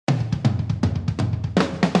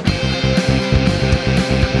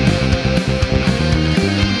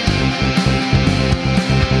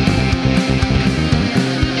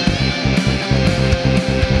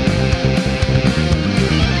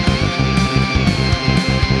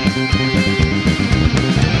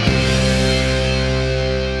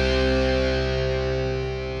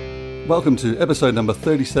Welcome to episode number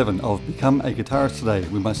 37 of Become a Guitarist Today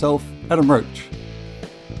with myself, Adam Roach.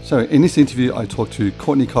 So in this interview I talked to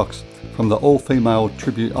Courtney Cox from the all-female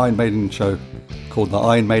tribute Iron Maiden show called the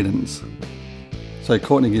Iron Maidens. So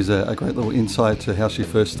Courtney gives a great little insight to how she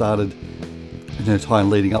first started in her time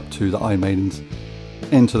leading up to the Iron Maidens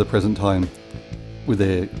and to the present time with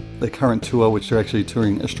their current tour, which they're actually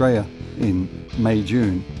touring Australia in May,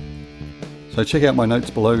 June. So check out my notes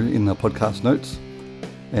below in the podcast notes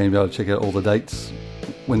and be able to check out all the dates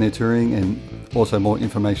when they're touring and also more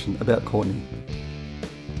information about Courtney.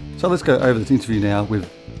 So let's go over this interview now with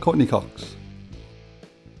Courtney Cox.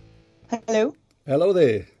 Hello. Hello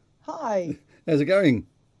there. Hi. How's it going?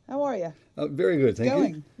 How are you? Very good,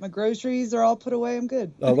 thank you. My groceries are all put away. I'm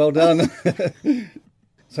good. Oh, well done.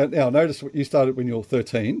 So now I noticed you started when you were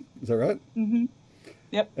 13. Is that right? Mm-hmm.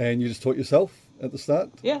 Yep. And you just taught yourself at the start?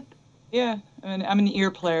 Yeah. I'm an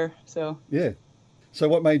ear player, so. Yeah. So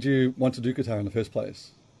what made you want to do guitar in the first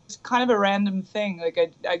place? It's kind of a random thing.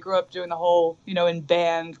 Like I grew up doing the whole, in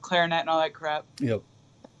band, clarinet and all that crap. Yep.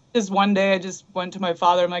 Just one day I just went to my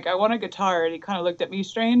father. I'm like, I want a guitar. And he kind of looked at me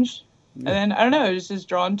strange. Yeah. And then, I don't know, I was just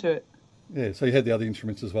drawn to it. Yeah, so you had the other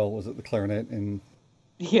instruments as well. Was it the clarinet and...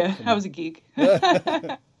 Yeah, I was a geek.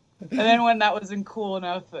 And then when that wasn't cool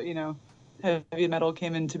enough, heavy metal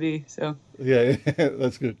came into be, so... Yeah,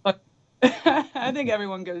 that's good. But I think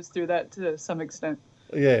everyone goes through that to some extent.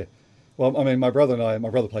 Yeah. Well, I mean, my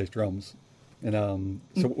brother plays drums. And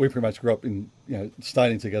so we pretty much grew up in,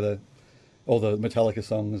 studying together all the Metallica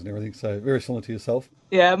songs and everything. So very similar to yourself.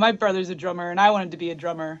 Yeah, my brother's a drummer, and I wanted to be a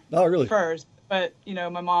drummer first. But,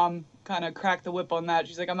 my mom kind of cracked the whip on that.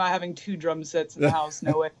 She's like, I'm not having 2 drum sets in the house.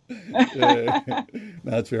 No way. Yeah. No,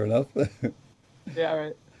 that's fair enough. Yeah,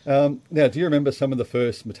 right. Now, do you remember some of the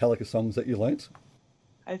first Metallica songs that you learnt?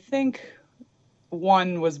 I think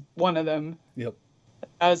one was one of them. Yep.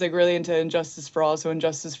 I was really into Injustice for All, so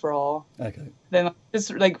Injustice for All. Okay. Then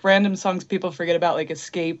just random songs people forget about, like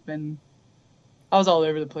Escape, and I was all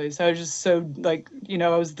over the place. I was just so I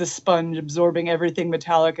was the sponge absorbing everything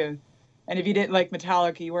Metallica. And if you didn't like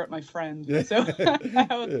Metallica, you weren't my friend. Yeah. So I was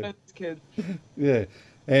one of those kids. Yeah.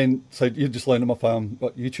 And so you just learned them off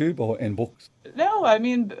YouTube and books? No, I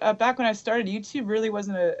mean, back when I started, YouTube really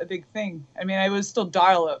wasn't a big thing. I mean, I was still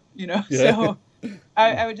dial-up, Yeah. So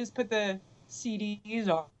I would just put the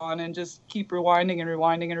CDs on and just keep rewinding and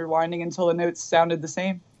rewinding and rewinding until the notes sounded the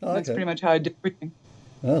same. Oh, that's pretty much how I did everything.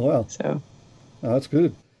 Oh, wow. So. Oh, that's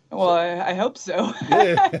good. Well, I hope so.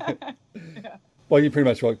 Yeah. Yeah. Well, you pretty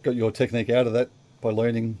much got your technique out of that by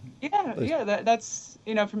learning. Yeah. That's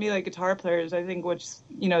for me, like guitar players, I think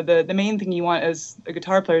the main thing you want as a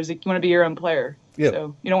guitar player is you want to be your own player. Yep.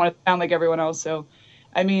 So you don't want to sound like everyone else. So,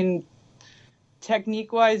 I mean,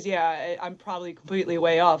 technique-wise, yeah, I'm probably completely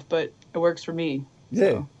way off, but it works for me. Yeah.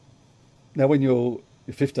 So. Now, when you're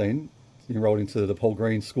 15, you enrolled into the Paul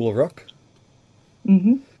Green School of Rock.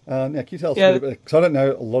 Mm-hmm. Now, can you tell us a bit about it? Because I don't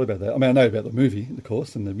know a lot about that. I mean, I know about the movie, of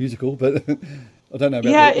course, and the musical, but I don't know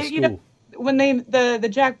about the school. When the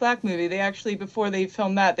Jack Black movie, they actually, before they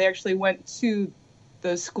filmed that, they actually went to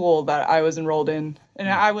the school that I was enrolled in. And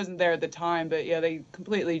I wasn't there at the time, but yeah, they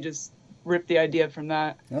completely just ripped the idea from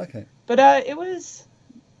that. Okay. But it was,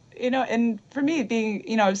 and for me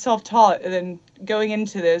being, I was self-taught, and then going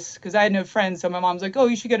into this, because I had no friends, so my mom's like, oh,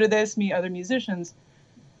 you should go to this, meet other musicians.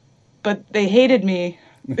 But they hated me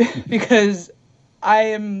because I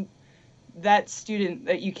am that student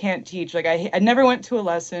that you can't teach. Like I never went to a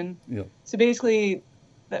lesson. Yeah. So basically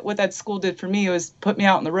what that school did for me was put me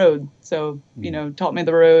out on the road. So, taught me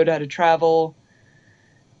the road, how to travel,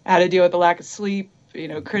 how to deal with the lack of sleep,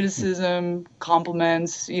 criticism,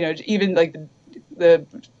 compliments, even like the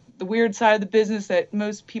weird side of the business that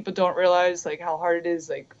most people don't realize, like how hard it is,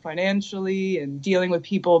 like financially and dealing with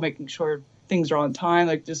people, making sure things are on time,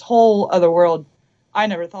 like this whole other world I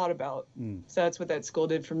never thought about. So that's what that school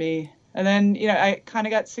did for me. And then, I kind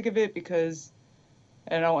of got sick of it because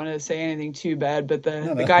I don't want to say anything too bad, but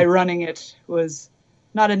the guy running it was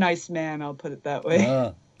not a nice man, I'll put it that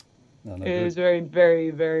way. It was very, very,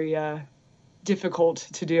 very difficult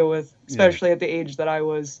to deal with, especially at the age that I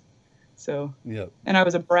was. So, and I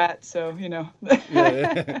was a brat, so,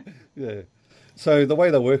 Yeah. So the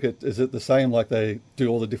way they work it, is it the same, like they do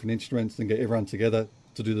all the different instruments and get everyone together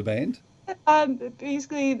to do the band?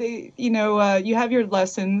 Basically, you have your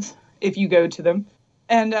lessons if you go to them.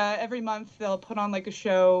 And every month they'll put on like a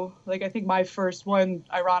show. Like I think my first one,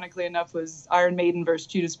 ironically enough, was Iron Maiden versus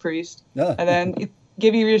Judas Priest. Yeah. And then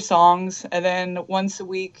give you your songs. And then once a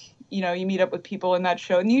week, you meet up with people in that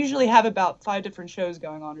show. And you usually have about 5 different shows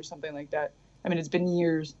going on or something like that. I mean, it's been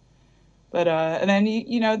years. But and then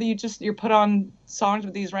you're put on songs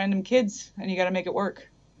with these random kids, and you got to make it work.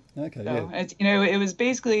 Okay, So yeah. it's it was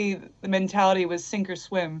basically the mentality was sink or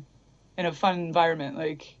swim in a fun environment.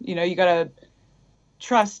 Like you got to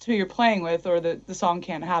trust who you're playing with, or the song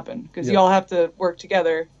can't happen because you Yep. all have to work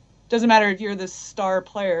together. Doesn't matter if you're the star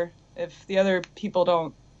player, if the other people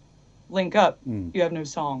don't link up, Mm. you have no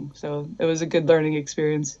song. So it was a good learning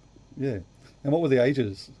experience. Yeah. And what were the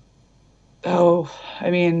ages? Oh, I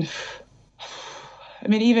mean,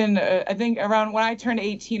 even I think around when I turned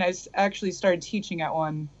 18, actually started teaching at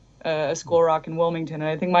a school rock in Wilmington, and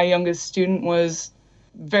I think my youngest student was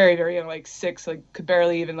very, very young, like 6, like could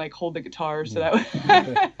barely even like hold the guitar. So that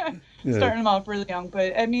Yeah. was Yeah. starting them off really young.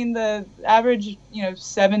 But I mean, the average,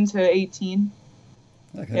 7 to 18,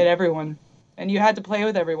 Okay. hit everyone. And you had to play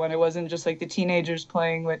with everyone. It wasn't just like the teenagers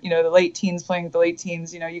playing with, the late teens playing with the late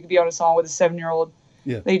teens. You could be on a song with a 7-year-old.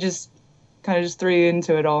 Yeah. They just kind of just threw you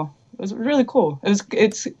into it all. It was really cool. It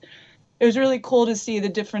was really cool to see the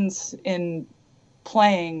difference in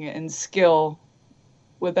playing and skill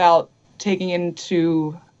without taking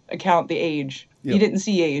into account the age. Yeah. You didn't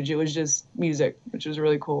see age. It was just music, which was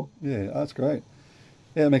really cool. Yeah. That's great.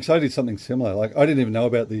 Yeah, I'm excited something similar. Like I didn't even know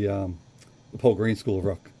about the Paul Green School of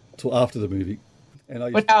Rock till after the movie, and I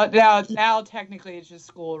used But now technically it's just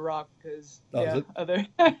school rock because oh, is it? other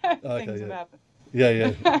Okay, things have yeah. happened. Yeah,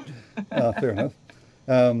 yeah. Fair enough.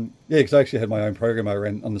 Yeah, because I actually had my own program I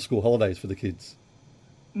ran on the school holidays for the kids,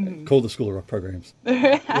 called the School of Rock programs.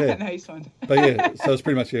 Nice one. But yeah, so it's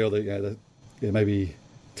pretty much all maybe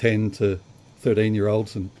 10 to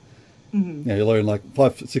 13-year-olds, and you learn like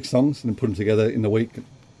 5, 6 songs and then put them together in the week,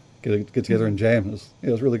 get together and jam.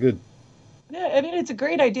 It was really good. Yeah, I mean, it's a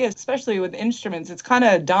great idea, especially with instruments. It's kind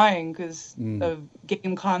of dying because of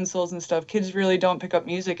game consoles and stuff. Kids really don't pick up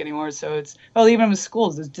music anymore. So even with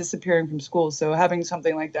schools, it's disappearing from schools. So having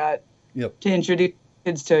something like that Yep. to introduce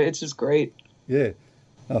kids to, it's just great. Yeah,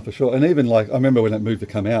 for sure. And even like I remember when that movie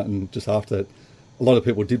came out, and just after that, a lot of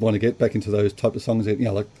people did want to get back into those type of songs. That,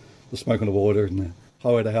 like the Smoke on the Water and the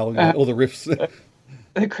Highway to Hell, all the riffs.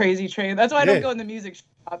 The Crazy Train. That's why I Yeah. don't go in the music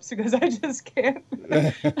shops because I just can't.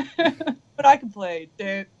 But I can play.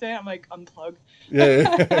 I'm like unplug.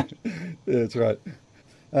 Yeah, yeah, that's right.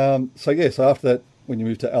 So after that, when you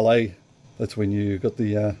moved to LA, that's when you got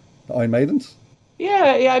the Iron Maidens.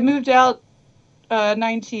 Yeah. I moved out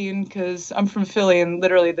 19 because I'm from Philly and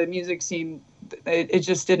literally the music scene, it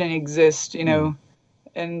just didn't exist,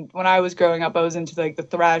 And when I was growing up, I was into like the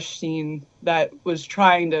thrash scene that was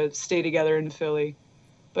trying to stay together in Philly,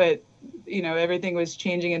 but everything was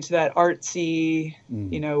changing into that artsy,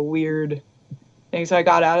 weird thing. So I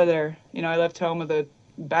got out of there. I left home with a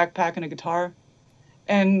backpack and a guitar,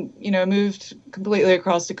 and moved completely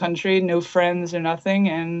across the country, no friends or nothing.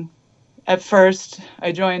 And at first,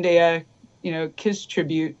 I joined a Kiss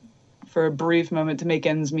tribute for a brief moment to make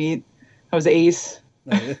ends meet. I was ace.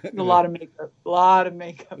 A lot of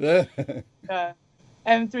makeup. Yeah.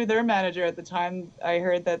 And through their manager at the time, I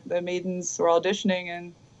heard that the Maidens were auditioning,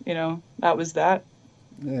 and that was that.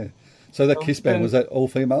 Yeah. So that Kiss band, was that all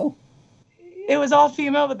female? It was all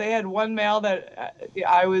female, but they had one male that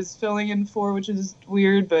I was filling in for, which is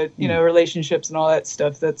weird. But relationships and all that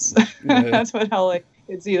stuff. That's that's what how like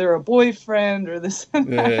it's either a boyfriend or this.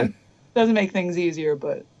 Yeah. Doesn't make things easier,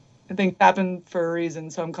 but I think it happened for a reason.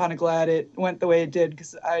 So I'm kind of glad it went the way it did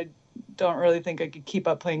because I don't really think I could keep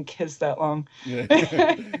up playing Kiss that long. Yeah.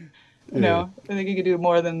 I think you could do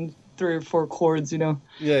more than 3 or 4 chords. Yeah.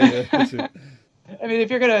 That's it. I mean, if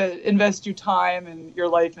you're gonna invest your time and your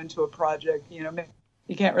life into a project, you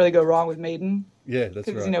can't really go wrong with Maiden. Yeah, that's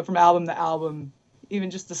right. Because from album to album,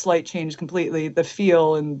 even just the slight change completely, the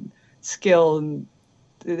feel and skill, and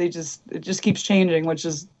it just keeps changing, which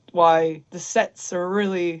is why the sets are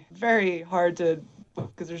really very hard to,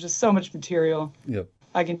 because there's just so much material. Yep.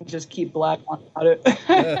 I can just keep black on about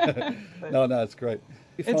it. No, it's great.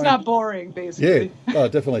 It's not boring, basically. Yeah, oh,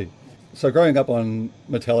 definitely. So growing up on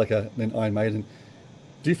Metallica and Iron Maiden,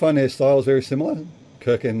 do you find their styles very similar,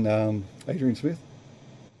 Kirk and Adrian Smith?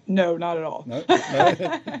 No, not at all. No?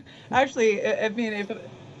 Actually, I mean, if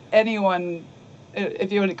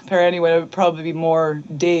you were to compare anyone, it would probably be more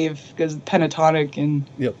Dave because pentatonic and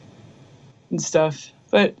Yep. and stuff.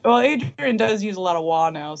 But Adrian does use a lot of wah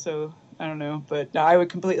now, so I don't know. But no, I would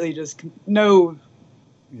completely just completely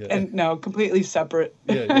separate.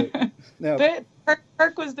 Yeah. Now, But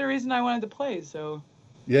Kirk was the reason I wanted to play, so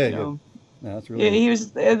yeah. No, No, that's really he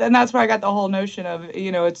was, and that's where I got the whole notion of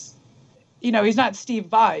it's. He's not Steve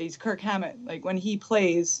Vai, he's Kirk Hammett. Like when he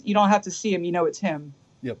plays, you don't have to see him, it's him.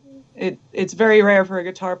 Yep. It's very rare for a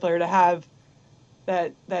guitar player to have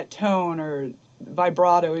that tone or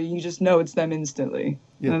vibrato, you just know it's them instantly.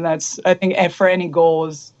 Yeah. And that's, I think, for any goal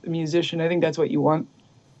as a musician, I think that's what you want.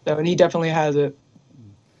 So, and he definitely has it.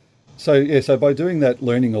 So yeah, so by doing that,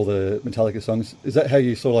 learning all the Metallica songs, is that how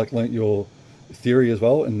you sort of like learnt your theory as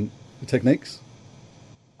well and the techniques?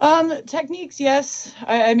 Techniques, yes.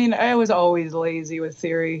 I mean, I was always lazy with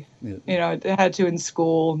theory. Yeah. You know, I had to in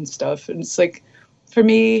school and stuff. And it's like, for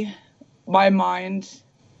me, my mind,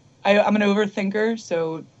 I'm an overthinker.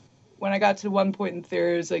 So when I got to one point in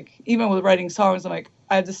theory, it was like, even with writing songs, I'm like,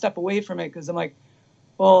 I had to step away from it because I'm like,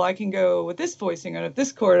 well, I can go with this voicing and if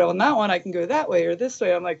this chord on that one, I can go that way or this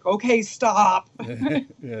way. I'm like, okay, stop.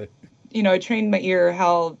 Yeah. You know, I trained my ear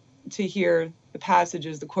how to hear the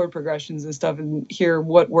passages, the chord progressions and stuff, and hear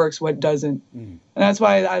what works, what doesn't. And that's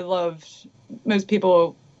why I love, most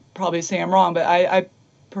people probably say I'm wrong, but I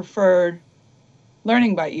prefer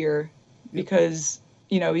learning by ear because,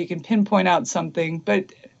 you know, you can pinpoint out something,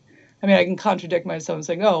 but I mean, I can contradict myself and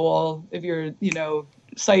say, oh, well, if you're, you know,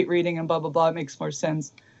 sight reading and blah, blah, blah, it makes more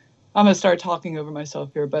sense. I'm going to start talking over myself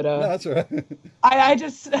here, but No, that's all right. I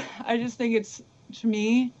just think it's, to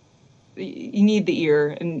me, you need the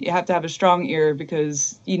ear and you have to have a strong ear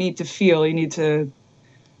because you need to feel, you need to,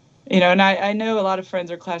 you know, and I know a lot of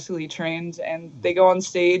friends are classically trained and they go on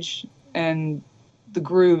stage and the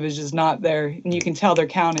groove is just not there and you can tell they're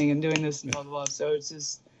counting and doing this and blah, blah, blah. So it's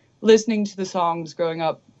just listening to the songs growing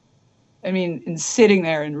up. I mean, and sitting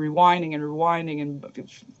there and rewinding and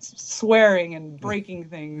swearing and breaking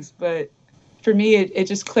things. But for me, it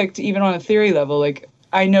just clicked even on a theory level. Like,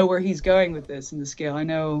 I know where he's going with this in the scale. I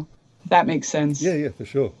know that makes sense. Yeah, for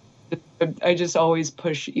sure. I just always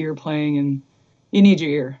push ear playing, and you need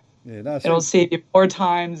your ear. Yeah, no, It'll save you more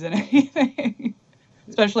times than anything,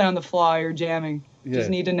 especially on the fly or jamming. You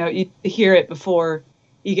just need to know, you hear it before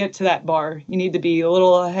you get to that bar. You need to be a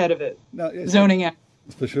little ahead of it, zoning out.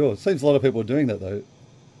 For sure. It seems a lot of people are doing that, though.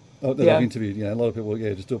 That I've interviewed, you know, a lot of people,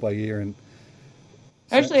 just do it by ear. And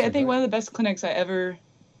actually, I think one of the best clinics I ever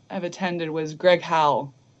have attended was Greg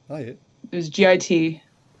Howe. Oh, yeah. It was GIT. You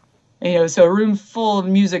know, so a room full of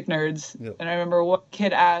music nerds. Yep. And I remember one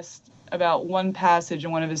kid asked about one passage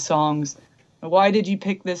in one of his songs. Why did you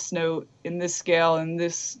pick this note in this scale and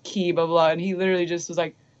this key, blah, blah, and he literally just was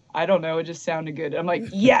like, I don't know, it just sounded good. I'm like,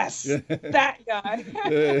 yes, that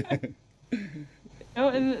guy. You know,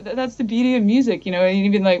 and that's the beauty of music, you know, and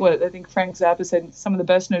even like what I think Frank Zappa said, some of the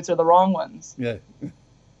best notes are the wrong ones. Yeah.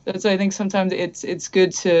 So I think sometimes it's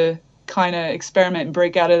good to kind of experiment and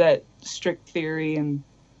break out of that strict theory and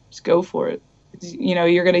just go for it. You know,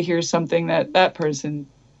 you're going to hear something that person,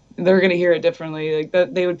 they're going to hear it differently. Like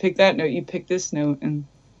that, they would pick that note, you pick this note, and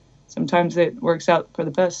sometimes it works out for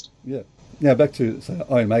the best. Yeah. Now back to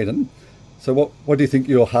Iron Maiden. So what do you think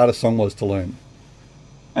your hardest song was to learn?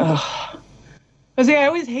 I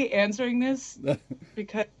always hate answering this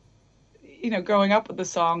because, you know, growing up with the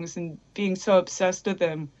songs and being so obsessed with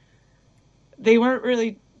them, they weren't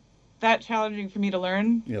really that challenging for me to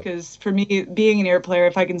learn. Because for me, being an ear player,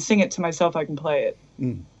 if I can sing it to myself, I can play it.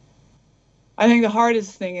 I think the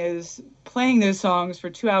hardest thing is playing those songs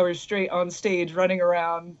for 2 hours straight on stage, running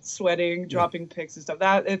around, sweating, dropping picks and stuff.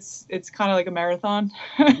 That it's kind of like a marathon.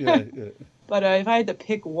 But if I had to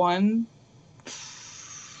pick one,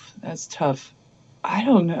 that's tough. I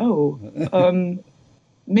don't know.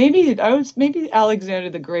 Maybe Alexander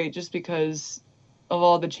the Great, just because of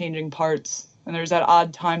all the changing parts, and there's that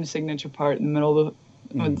odd time signature part in the middle of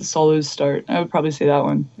when the solos start. I would probably say that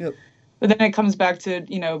one. Yep. But then it comes back to,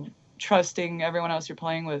 you know, trusting everyone else you're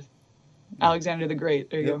playing with. Alexander the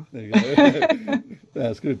Great. There you go. There you go.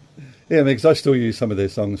 That's good. Yeah, I mean, because I still use some of their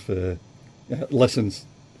songs for lessons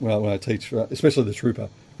when I teach, especially the Trooper,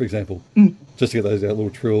 for example, just to get those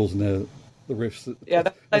little trills and the riffs.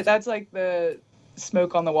 That's like the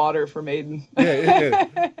smoke on the water for Maiden. Yeah,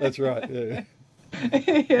 that's right. Yeah.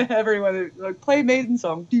 Everyone like play Maiden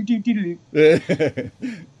song. There's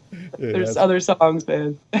other songs,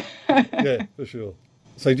 man. Yeah, for sure.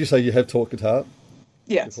 So did you say you have taught guitar?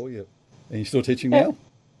 Yes. Before? Yeah. And you're still teaching now?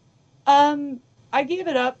 I gave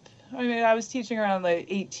it up. I mean, I was teaching around like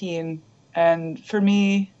 18, and for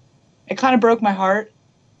me, it kind of broke my heart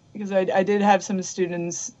because I did have some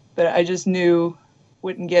students that I just knew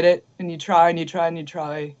wouldn't get it, and you try and you try and you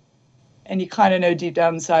try, and you kind of know deep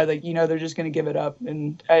down inside, like, you know, they're just going to give it up.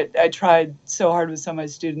 And I tried so hard with some of my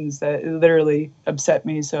students that it literally upset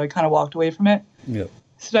me, so I kind of walked away from it. Yeah.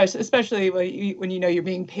 Especially when you know you're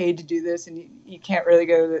being paid to do this, and you can't really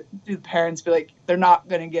go to the parents, be like, they're not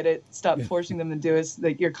going to get it. Stop forcing them to do it. So,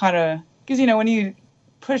 like, you're kind of, because, you know, when you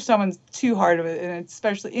push someone too hard of it, and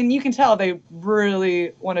especially, and you can tell they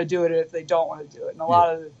really want to do it if they don't want to do it. And a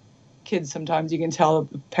lot of kids sometimes you can tell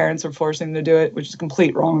the parents are forcing them to do it, which is a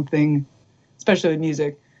complete wrong thing, especially with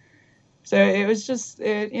music. So it was just,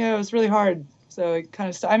 it was really hard. So it kind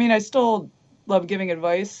of, I mean, I still love giving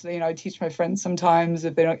advice. I teach my friends sometimes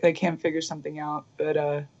if they can't figure something out. But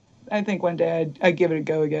I think one day I'd give it a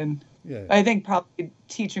go again. Yeah. I think probably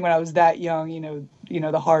teaching when I was that young,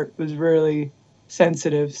 the heart was really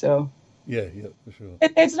sensitive. So Yeah, for sure.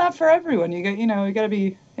 it's not for everyone. You got to be,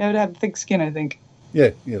 you have to have thick skin, I think.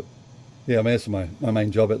 Yeah. I mean, that's my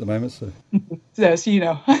main job at the moment. So. So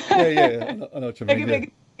Yeah. I know what you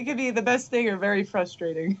mean. It could be the best thing or very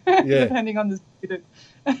frustrating, Yeah. depending on the student.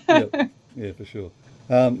 Yeah, for sure.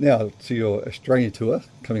 Now to your Australia tour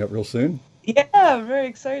coming up real soon. Yeah, I'm very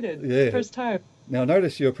excited. Yeah. First time. Now,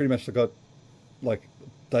 notice you're pretty much got like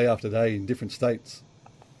day after day in different states.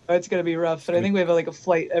 Oh, it's going to be rough, but I think we have like a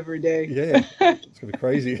flight every day. Yeah, it's going to be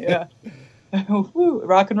crazy. Yeah. Woo,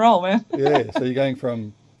 rock and roll, man. Yeah, so you're going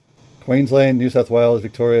from Queensland, New South Wales,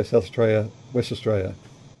 Victoria, South Australia, West Australia.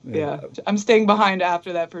 Yeah. I'm staying behind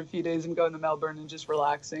after that for a few days. I'm going to Melbourne and just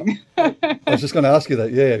relaxing. I was just going to ask you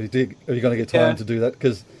that. Yeah, are you going to get time Yeah. to do that?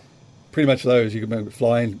 Because pretty much those, you can remember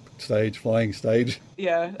flying stage.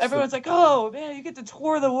 Yeah. Everyone's like, oh, man, you get to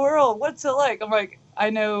tour the world. What's it like? I'm like, I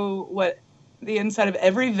know what the inside of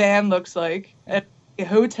every van looks like, every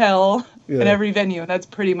hotel, and every venue, and that's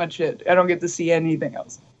pretty much it. I don't get to see anything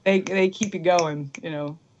else. They keep you going,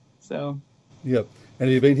 so. Yep. And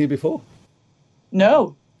have you been here before?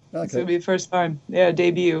 No. Okay. It's going to be the first time. Yeah,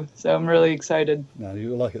 debut. So I'm really excited. No,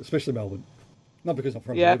 you'll like it, especially Melbourne. Not because I'm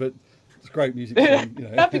from Yeah. here, but it's great music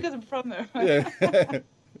scene, Not because I'm from there. Yeah.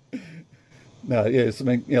 No, yeah, it's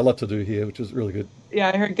a lot to do here, which is really good.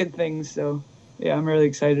 Yeah, I heard good things, so yeah, I'm really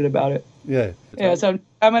excited about it. Yeah. Yeah, so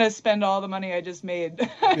I'm going to spend all the money I just made.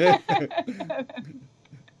 Yeah.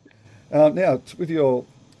 Now, with your,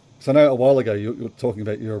 so I know a while ago you were talking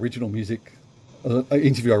about your original music, an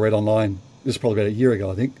interview I read online. This is probably about a year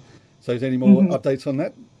ago, I think. So is there any more updates on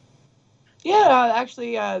that? Yeah,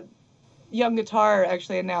 actually, Young Guitar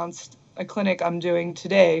actually announced a clinic I'm doing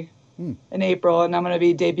today in April, and I'm going to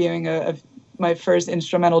be debuting my first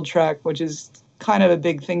instrumental track, which is kind of a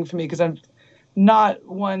big thing for me because I'm not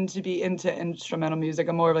one to be into instrumental music.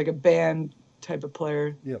 I'm more of like a band type of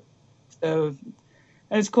player. Yep. So,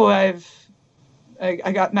 and it's cool. I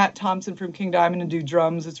got Matt Thompson from King Diamond to do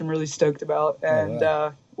drums, which I'm really stoked about. And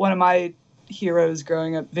one of my heroes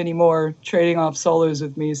growing up, Vinnie Moore, trading off solos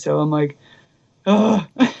with me. So I'm like, oh,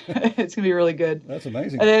 it's gonna be really good. That's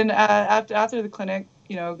amazing. And then after the clinic,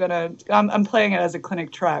 I'm playing it as a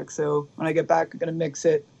clinic track. So when I get back, I'm gonna mix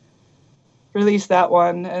it, release that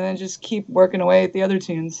one, and then just keep working away at the other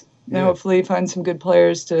tunes. And hopefully find some good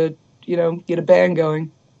players to get a band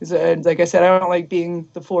going. Because like I said, I don't like being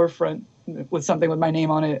the forefront with something with my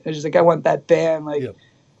name on it. It's just like I want that band like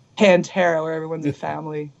Pantera where everyone's a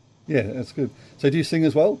family. Yeah, that's good. So do you sing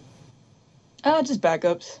as well? Just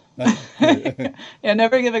backups. Yeah. Yeah,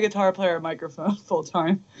 never give a guitar player a microphone full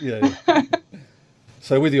time. Yeah.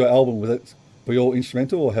 So with your album, will it be all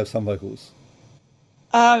instrumental or have some vocals?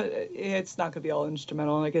 It's not going to be all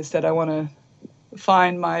instrumental. Like I said, I want to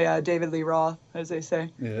find my David Lee Roth, as they say.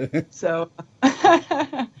 Yeah. So,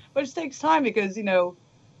 which takes time because,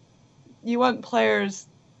 you want players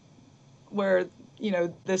where,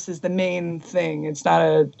 this is the main thing. It's not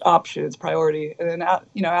an option, it's priority. And then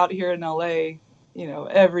out here in LA,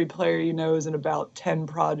 every player is in about 10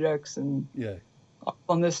 projects and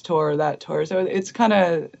on this tour or that tour. So it's kind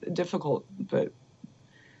of difficult, but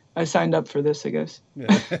I signed up for this, I guess.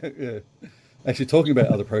 Yeah. Actually, talking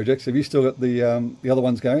about other projects, have you still got the other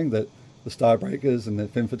ones going, the Starbreakers and the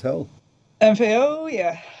Femme Fatale? Oh,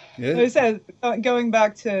 yeah. Yeah. Like I said, going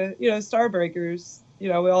back to, Starbreakers, we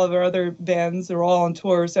all have our other bands, they're all on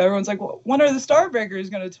tour. So everyone's like, well, when are the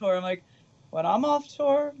Starbreakers going to tour? I'm like, when I'm off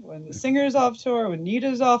tour, when the singer's off tour, when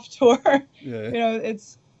Nita's off tour. Yeah.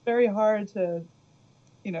 It's very hard to,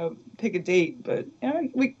 pick a date, but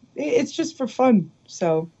it's just for fun.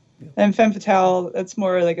 So, and Femme Fatale, that's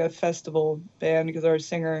more like a festival band because our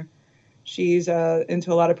singer, she's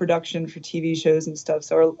into a lot of production for TV shows and stuff.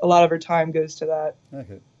 So a lot of her time goes to that.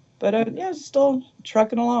 Okay. But still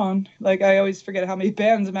trucking along. Like I always forget how many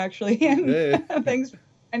bands I'm actually in. Yeah. Thanks for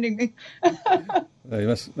finding me. You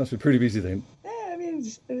must be pretty busy then. Yeah, I mean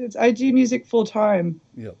it's I do music full time.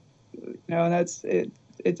 Yep. And that's it.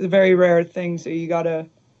 It's a very rare thing. So you gotta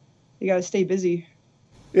stay busy.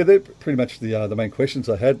 Yeah, they're pretty much the main questions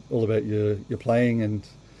I had, all about your playing and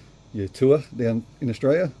your tour down in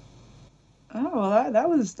Australia. Oh, well, that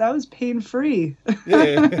was pain free.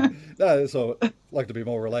 Yeah. No, so I like to be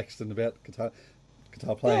more relaxed and about guitar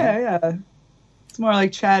playing. Yeah. It's more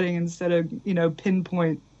like chatting instead of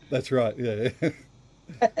pinpoint. That's right. Yeah.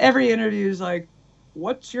 Every interview is like,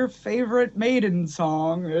 what's your favorite Maiden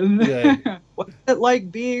song? And Yeah. what's it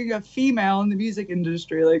like being a female in the music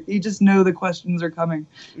industry? Like, you just know the questions are coming.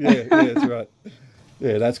 Yeah, that's right.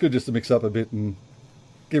 Yeah, that's good just to mix up a bit and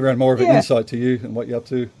give everyone more of an insight to you and what you're up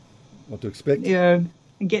to, what to expect. Yeah,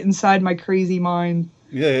 and get inside my crazy mind.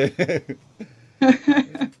 Yeah.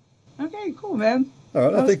 Okay, cool, man.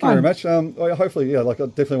 All right, thank you very much. Hopefully, I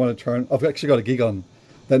definitely want to try and... I've actually got a gig on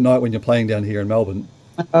that night when you're playing down here in Melbourne.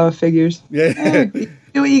 Figures. Yeah. Hey,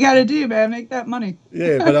 do what you got to do, man. Make that money.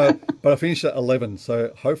 Yeah, but I finished at 11,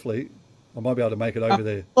 so hopefully I might be able to make it over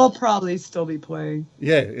there. We'll probably still be playing.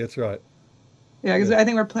 Yeah, that's right. Yeah, because I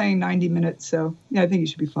think we're playing 90 minutes, so yeah, I think you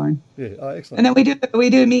should be fine. Yeah, excellent. And then we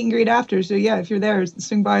do a meet and greet after, so yeah, if you're there,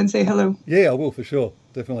 swing by and say hello. Yeah, I will for sure,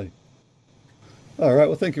 definitely. All right,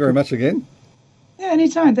 well, thank you very much again. Yeah,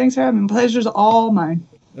 anytime. Thanks for having me. Pleasure's all mine.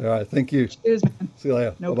 All right, thank you. Cheers, man. See you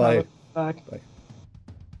later. No Bye-bye. problem. Bye. Bye.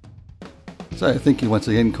 So thank you once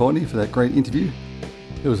again, Courtney, for that great interview.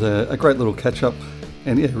 It was a great little catch-up,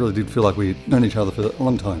 and yeah, it really did feel like we'd known each other for a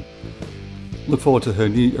long time. Look forward to her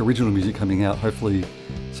new original music coming out, hopefully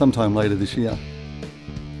sometime later this year.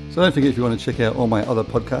 So don't forget, if you want to check out all my other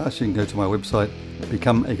podcasts, you can go to my website,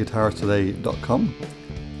 becomeaguitaristtoday.com,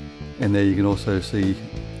 and there you can also see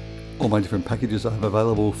all my different packages I have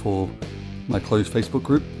available for my closed Facebook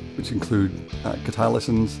group, which include guitar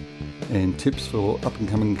lessons and tips for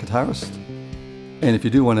up-and-coming guitarists. And if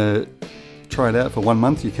you do want to try it out for 1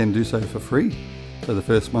 month, you can do so for free. So the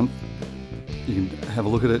first month, you can have a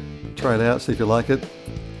look at it, try it out, see if you like it,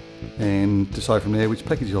 and decide from there which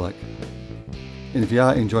package you like. And if you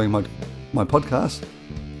are enjoying my podcast,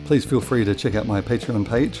 please feel free to check out my Patreon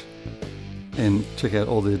page and check out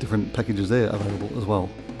all the different packages there available as well.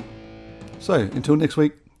 So until next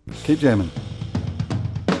week, keep jamming.